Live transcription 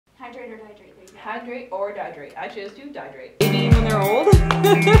or dihydrate. There you go. Hydrate or dihydrate. I chose to dihydrate. Maybe when they're old.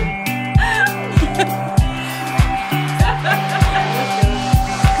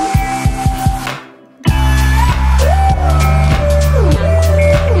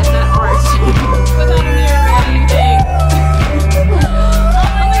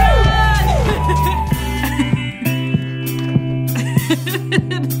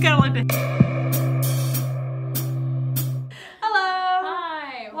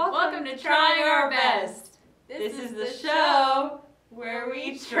 This is the show where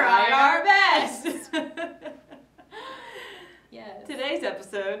we try our best. Yes. Today's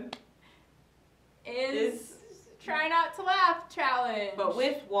episode is try not to laugh challenge. But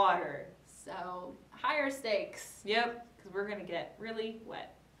with water. So, higher stakes. Yep, because we're going to get really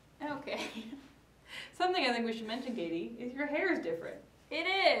wet. Okay. Something I think we should mention, Katie, is your hair is different. It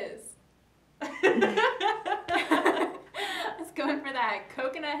is. It's going for that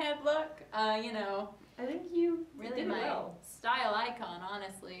coconut head look. You know. I think you really did my well. Style icon,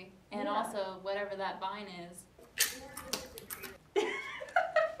 honestly. And also whatever that vine is.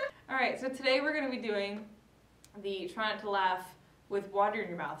 Alright, so today we're going to be doing the Try Not to Laugh with Water in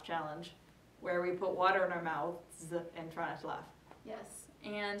Your Mouth challenge, where we put water in our mouths and try not to laugh. Yes,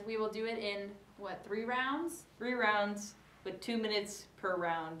 and we will do it in, what, 3 rounds? 3 rounds with 2 minutes per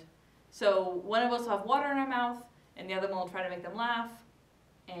round. So one of us will have water in our mouth, and the other one will try to make them laugh,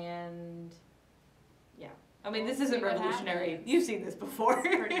 and yeah. I mean, this isn't revolutionary. You've seen this before.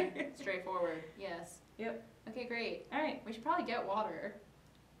 It's pretty straightforward, yes. Yep. Okay, great. All right. We should probably get water.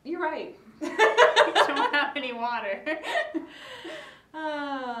 You're right. We don't have any water.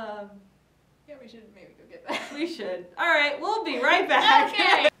 Yeah, we should maybe go get that. We should. All right, we'll be right back.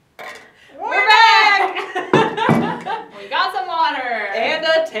 Okay. We're back! We got some water! And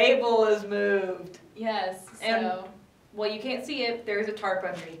a table is moved. Yes, And, so. well, you can't see it. There's a tarp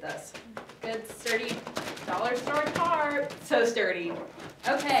underneath us. Good, sturdy dollar store tarp. So sturdy.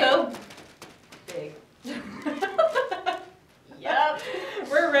 Okay. So big. Yep.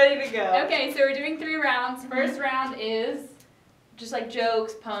 We're ready to go. Okay, so we're doing 3 rounds. First round is just like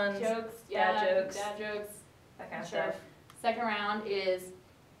jokes, puns, jokes, dad jokes, that kind of stuff. Second round is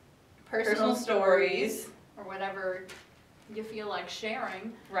Personal stories. or whatever you feel like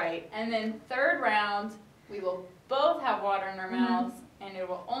sharing. Right. And then third round, we will both have water in our mouths, and it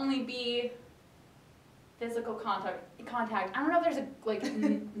will only be physical contact. I don't know if there's a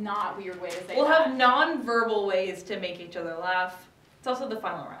not weird way to say We'll that. have non-verbal ways to make each other laugh. It's also the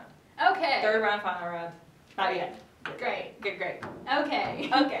final round. Okay. Third round, final round. Not yet. Great. Good, great.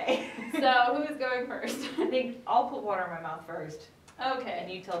 Okay. Okay. So who's going first? I think I'll put water in my mouth first, and Okay.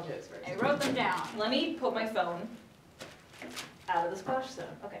 you tell jokes first. I wrote them down. Let me put my phone out of the splash zone.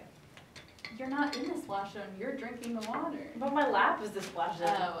 Okay. You're not in the splash zone. You're drinking the water. But my lap is the splash zone.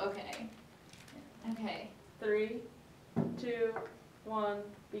 Oh, okay. Okay. 3, 2, 1,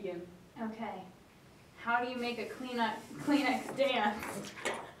 begin. Okay. How do you make a Kleenex dance?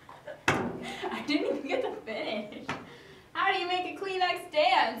 I didn't even get to finish. How do you make a Kleenex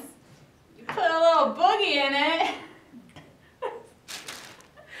dance? You put a little boogie in it.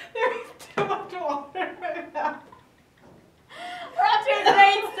 There's too much water in my mouth. We're off to a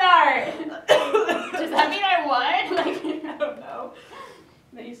great start. Does that mean I won? Like, I don't know.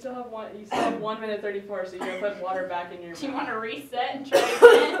 No, you still have 1 minute 34, so you gotta put water back in your Do you mouth. want to reset and try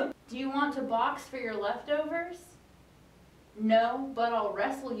again? Do you want to box for your leftovers? No, but I'll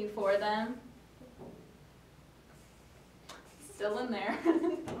wrestle you for them. Still in there.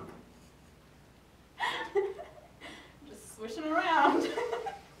 Just swishing around.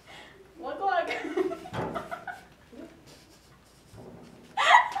 Look.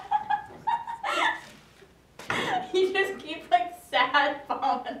 You just keep like sad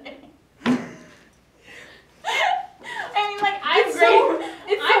vomiting. I mean, like, I'm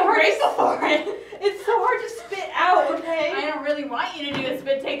grateful for it. It's so hard to spit out, okay? I don't really want you to do a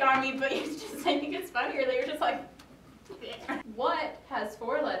spit take on me, but it's just, I think it's funnier that you're just like, what has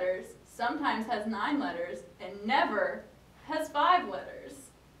 4 letters, sometimes has 9 letters, and never has 5 letters?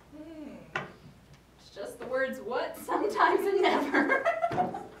 It's just the words what, sometimes, and never.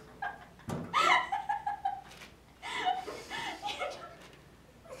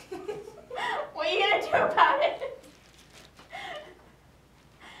 What are you gonna do about it?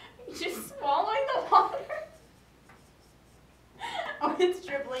 You just swallowing the water? Oh, it's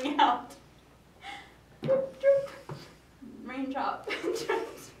dribbling out. Droop, droop. Raindrop.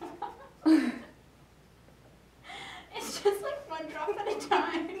 It's just like 1 drop at a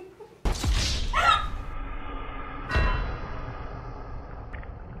time.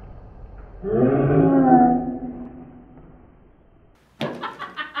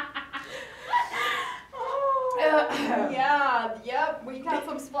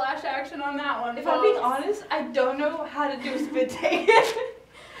 direction on that one. If I'm being folks. honest, I don't know how to do a spit take.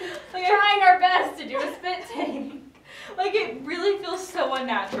 Like, Trying our best to do a spit take. like it really feels so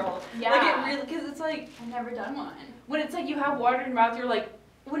unnatural. Yeah. Like it really, because it's like I've never done one. when it's like you have water in your mouth, you're like,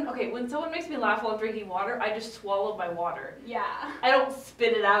 when someone makes me laugh while I'm drinking water, I just swallow my water. Yeah. I don't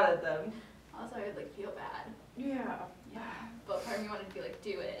spit it out at them. Also, I would like feel bad. Yeah. But part of me wanted to be like,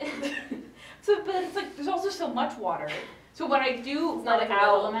 do it. So, but it's like there's also so much water. So when I do It's not let like it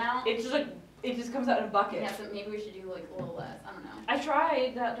a little out, amount. it just comes out in a bucket. Yeah, so maybe we should do like a little less. I don't know. I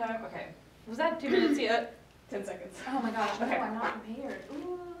tried that time. Okay. Was that 2 minutes yet? 10 seconds. Oh my gosh, Okay. no, I'm not prepared.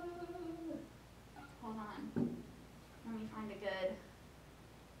 Ooh. Hold on. Let me find a good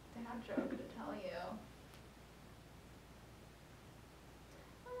dad joke to tell you.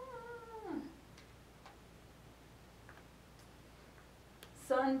 Ah.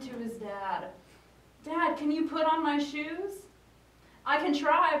 Son to his dad. Dad, can you put on my shoes? I can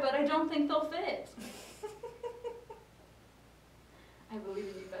try, but I don't think they'll fit. I believe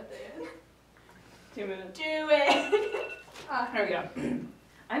in you, Beth. 2 minutes. Do it! There we go.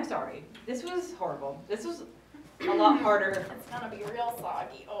 I'm sorry. This was horrible. This was a lot harder. It's gonna be real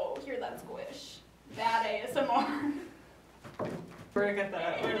soggy. Oh, hear that squish. Bad ASMR. We're gonna get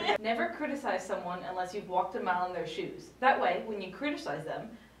that out. Never criticize someone unless you've walked a mile in their shoes. That way, when you criticize them,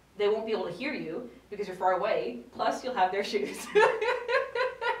 they won't be able to hear you because you're far away, plus you'll have their shoes.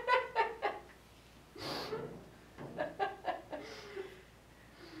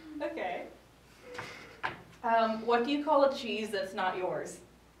 Okay. What do you call a cheese that's not yours?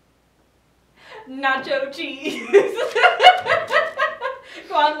 Nacho cheese.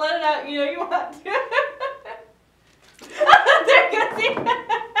 Come on, let it out. You know you want to. There you go. See? That's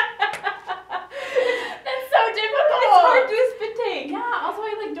so difficult. It's hard to spit take. Yeah, also I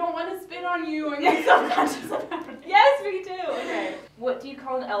like don't want to spit on you and get self-conscious about it. Yes, me too. Okay. What do you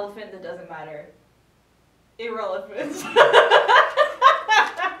call an elephant that doesn't matter? Irrelevant.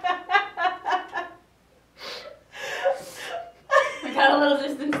 We got a little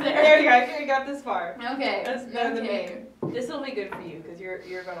distance there. There you go. We got this far. Okay. That's better than okay. me. This will be good for you because you're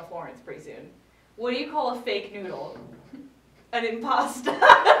going to Florence pretty soon. What do you call a fake noodle? An impasta.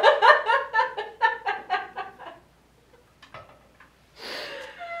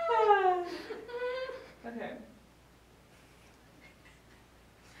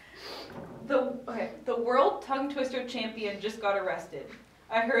 Okay. The world tongue twister champion just got arrested.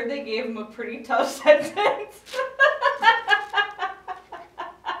 I heard they gave him a pretty tough sentence.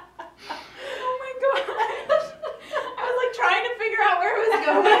 Oh my gosh. I was like trying to figure out where it was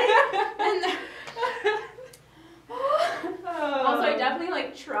going. And also I definitely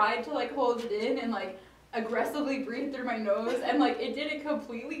like tried to like hold it in and like aggressively breathe through my nose and like it didn't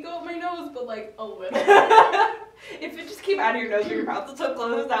completely go up my nose but like a little. If it just came out of your nose or your mouth was so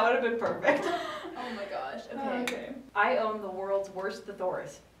close, that would have been perfect. Oh my gosh. Okay. I own the world's worst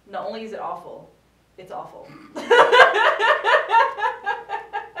thesaurus. Not only is it awful, it's awful.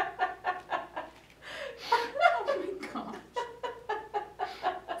 Oh my gosh.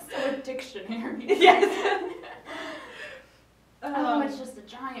 So a dictionary. Yes. Oh, it's just a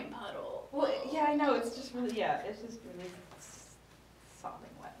giant puddle. Well, yeah, I know. It's just really, sopping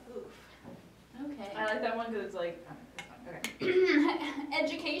wet. Oof. Okay. I like that one because it's like, okay.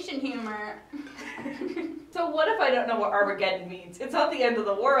 Education humor. So what if I don't know what Armageddon means? It's not the end of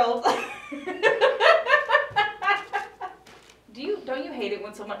the world. Don't you hate it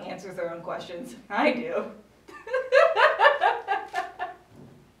when someone answers their own questions? I do.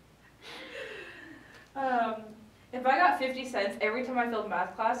 If I got 50 cents every time I failed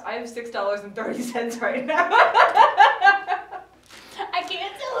math class, I have $6.30 right now. I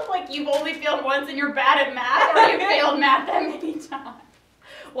can't tell if like you've only failed once and you're bad at math or you failed math that many times.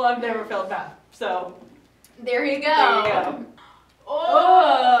 Well, I've never failed math, so There you go. there you go.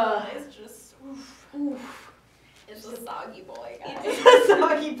 Oh, it's just oof. Oof. It's a soggy boy, guys. It's a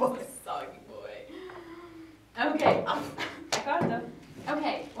soggy boy. It's a soggy boy. Okay. I got it though.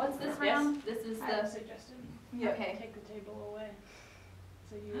 Okay, what's this Yes. round? This is I have a the suggestion. okay. Take the table away.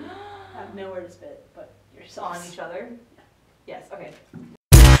 So you have nowhere to spit, but your On sauce. each other? Yes, okay.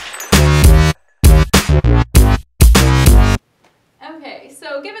 Okay,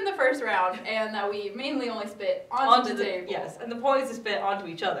 so given the first round and that we mainly only spit onto the table, Yes, and the point is to spit onto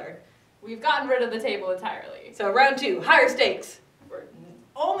each other. we've gotten rid of the table entirely. So round 2, higher stakes. Our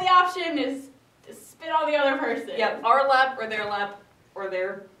only option is to spit on the other person. Yep, our lap or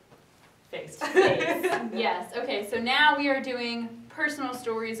their face. Yes, okay, so now we are doing personal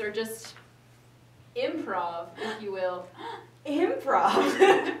stories or just improv, if you will.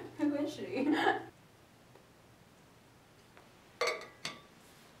 Improv. Who is she?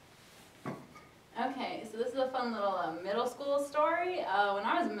 fun little middle school story. When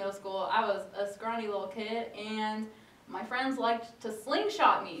I was in middle school, I was a scrawny little kid, and my friends liked to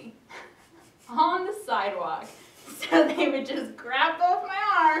slingshot me on the sidewalk. So they would just grab both my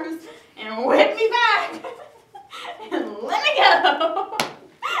arms and whip me back and let me go.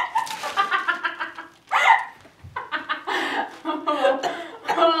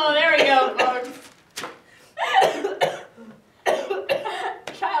 Oh, there we go, folks.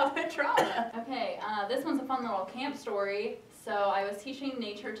 Childhood trauma. Okay, this one's a fun little camp story. So I was teaching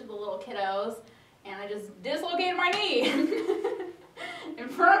nature to the little kiddos, and I just dislocated my knee in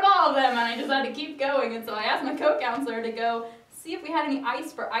front of all of them, and I just had to keep going. And so I asked my co-counselor to go see if we had any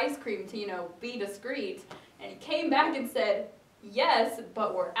ice for ice cream to, be discreet. And he came back and said, yes,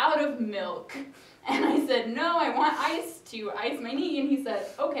 but we're out of milk. And I said, no, I want ice to ice my knee. And he said,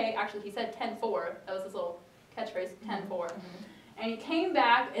 okay. Actually, he said 10-4. That was his little catchphrase, 10-4. And he came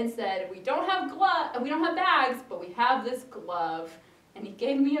back and said, we don't have bags, but we have this glove. And he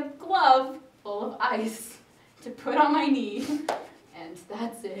gave me a glove full of ice to put on my knee. And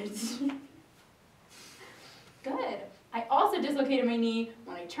that's it. Good. I also dislocated my knee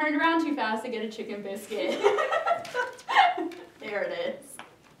when I turned around too fast to get a chicken biscuit. There it is.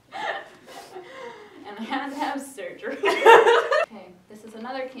 And I had to have surgery. Okay, this is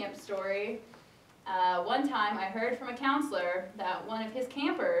another camp story. One time I heard from a counselor that one of his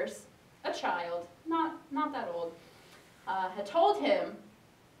campers, a child, not that old, had told him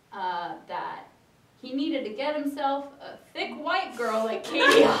that he needed to get himself a thick white girl like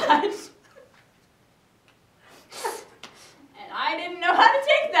Katie Hodge. And I didn't know how to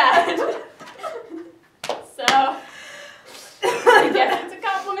take that. So, I guess it's a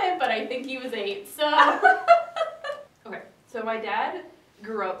compliment, but I think he was 8, so. Okay, so my dad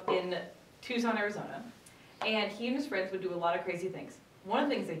grew up in Tucson, Arizona, and he and his friends would do a lot of crazy things. One of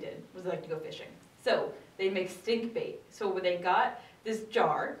the things they did was they liked to go fishing. So they'd make stink bait. So they got this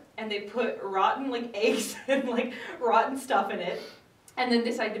jar, and they put rotten eggs and rotten stuff in it, and then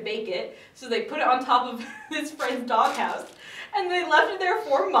decided to bake it. So they put it on top of his friend's doghouse, and they left it there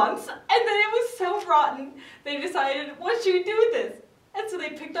for months, and then it was so rotten, they decided, what should we do with this? And so they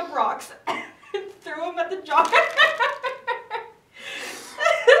picked up rocks and threw them at the jar.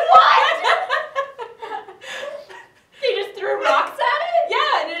 What? They just threw rocks at it?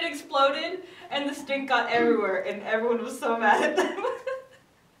 Yeah, and it exploded, and the stink got everywhere, and everyone was so mad at them.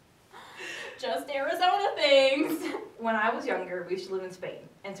 Just Arizona things. When I was younger, we used to live in Spain,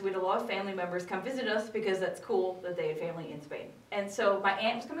 and so we had a lot of family members come visit us because that's cool that they had family in Spain. And so my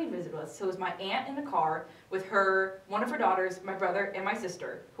aunt was coming to visit us, so it was my aunt in the car with one of her daughters, my brother, and my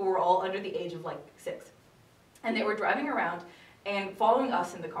sister, who were all under the age of 6. And they were driving around and following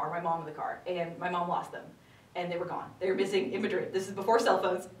us in the car, my mom in the car, and my mom lost them. And they were gone. They were missing in Madrid. This is before cell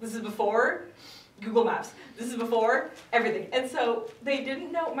phones. This is before Google Maps. This is before everything. And so they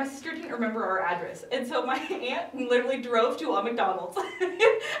didn't know, my sister didn't remember our address. And so my aunt literally drove to a McDonald's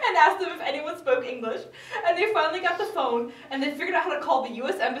and asked them if anyone spoke English. And they finally got the phone, and they figured out how to call the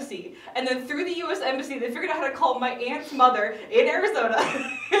U.S. Embassy. And then through the U.S. Embassy, they figured out how to call my aunt's mother in Arizona.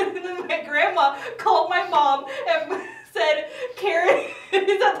 And then my grandma called my mom and said, Karen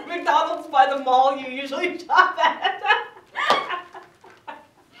is at the McDonald's by the mall you usually shop at.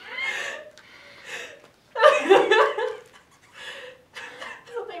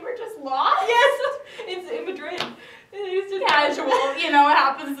 So they were just lost? Yes, it's in Madrid. Casual, it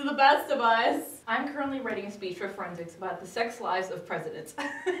happens to the best of us. I'm currently writing a speech for forensics about the sex lives of presidents.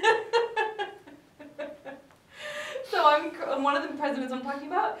 So one of the presidents I'm talking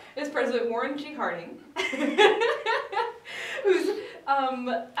about is President Warren G. Harding, who's,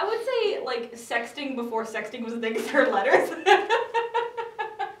 I would say, sexting before sexting was a thing, 3 letters.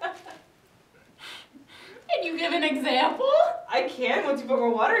 Can you give an example? I can, once you put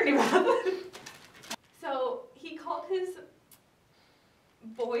more water in your mouth. So, he called his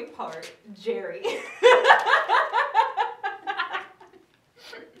boy part Jerry.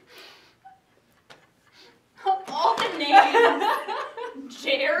 All the names.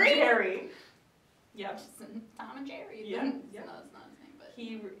 Jerry? Jerry. Yep. Tom and Jerry. Yeah. No, that's not his name,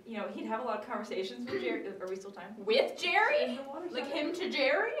 but. He'd have a lot of conversations with Jerry. Are we still time? With Jerry? Like him to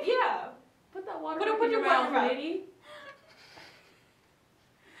Jerry? Yeah. Put that water Put in your mouth, mouth. lady.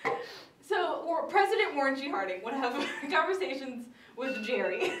 So, President Warren G. Harding would have conversations with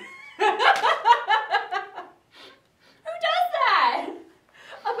Jerry. Who does that?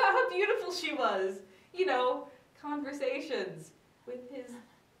 About how beautiful she was. Conversations with his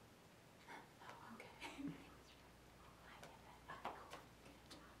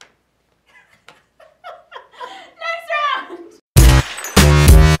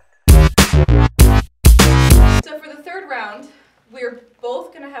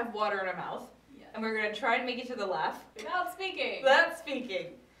water in our mouth, Yes. and we're gonna try and make it to the laugh. Without speaking. Without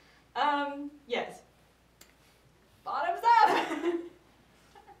speaking. Yes. Bottoms up.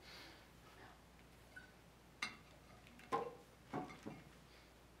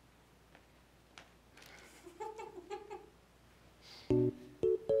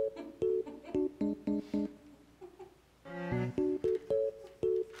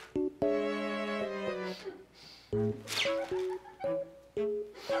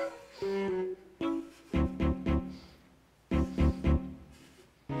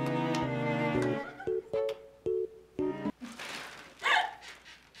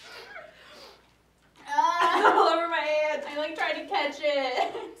 All over my hands. I like tried to catch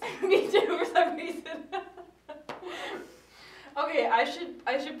it. Me too, for some reason. Okay, I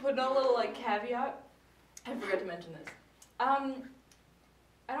should put in a little like caveat. I forgot to mention this. I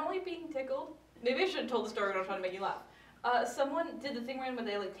don't like being tickled. Maybe I should have told the story when I was trying to make you laugh. Someone did the thing where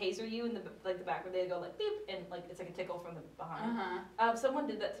they like taser you in the back where they go like beep and like it's like a tickle from the behind. Someone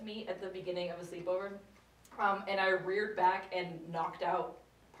did that to me at the beginning of a sleepover, and I reared back and knocked out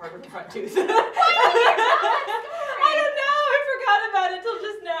part of the front tooth. I don't know. I forgot about it till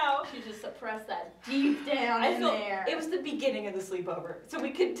just now. She just suppressed that deep down in there. It was the beginning of the sleepover, so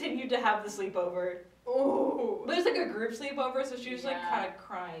we continued to have the sleepover. Ooh. But it was like a group sleepover, so she was like Yeah. kind of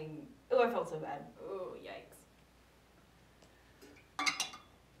crying. Oh, I felt so bad. Ooh, yikes.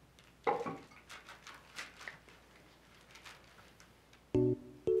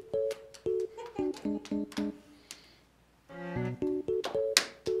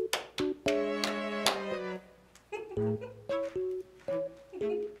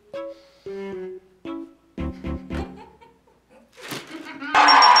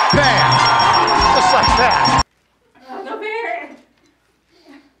 Bam! Just like that. No fair.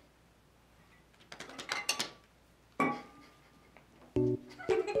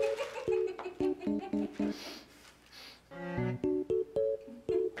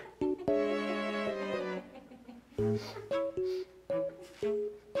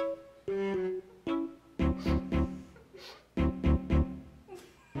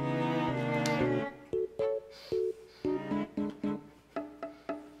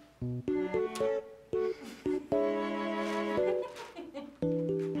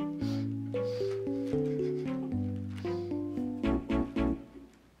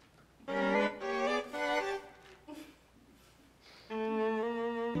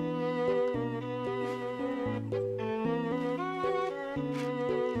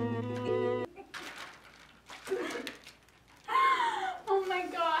 Oh my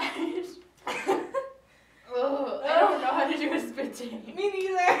gosh. Oh, I don't know how to do a spit take. Me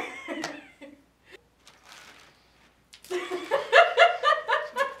neither.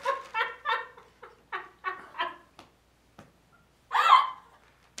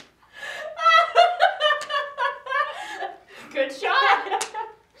 Good shot.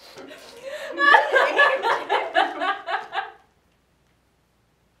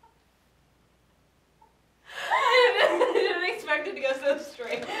 I didn't expect it to go so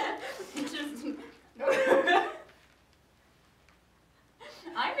straight. Just.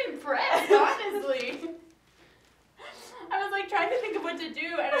 I'm impressed, honestly. I was like trying to think of what to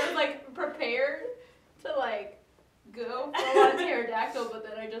do, and I was like prepared to like go full on pterodactyl, but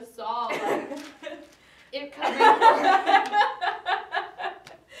then I just saw like it coming.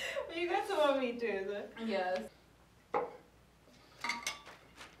 Well, you got some on me too. So. Yes.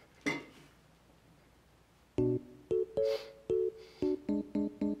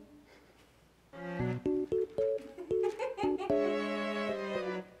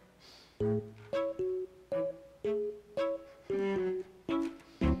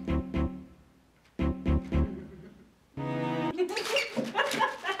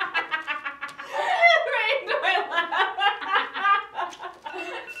 Right into my lap.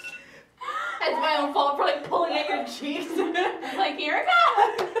 It's my own fault for like pulling at your cheeks. I was like, here it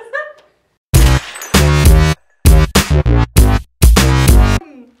goes.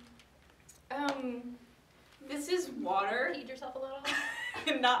 This is water. Feed yourself a little.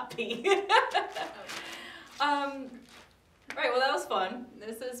 Not pee. Right, well that was fun.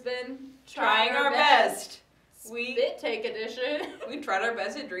 This has been Trying our best. Spit take edition. We tried our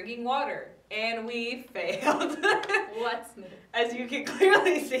best at drinking water, and we failed. What's new? As you can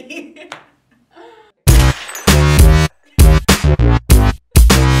clearly see.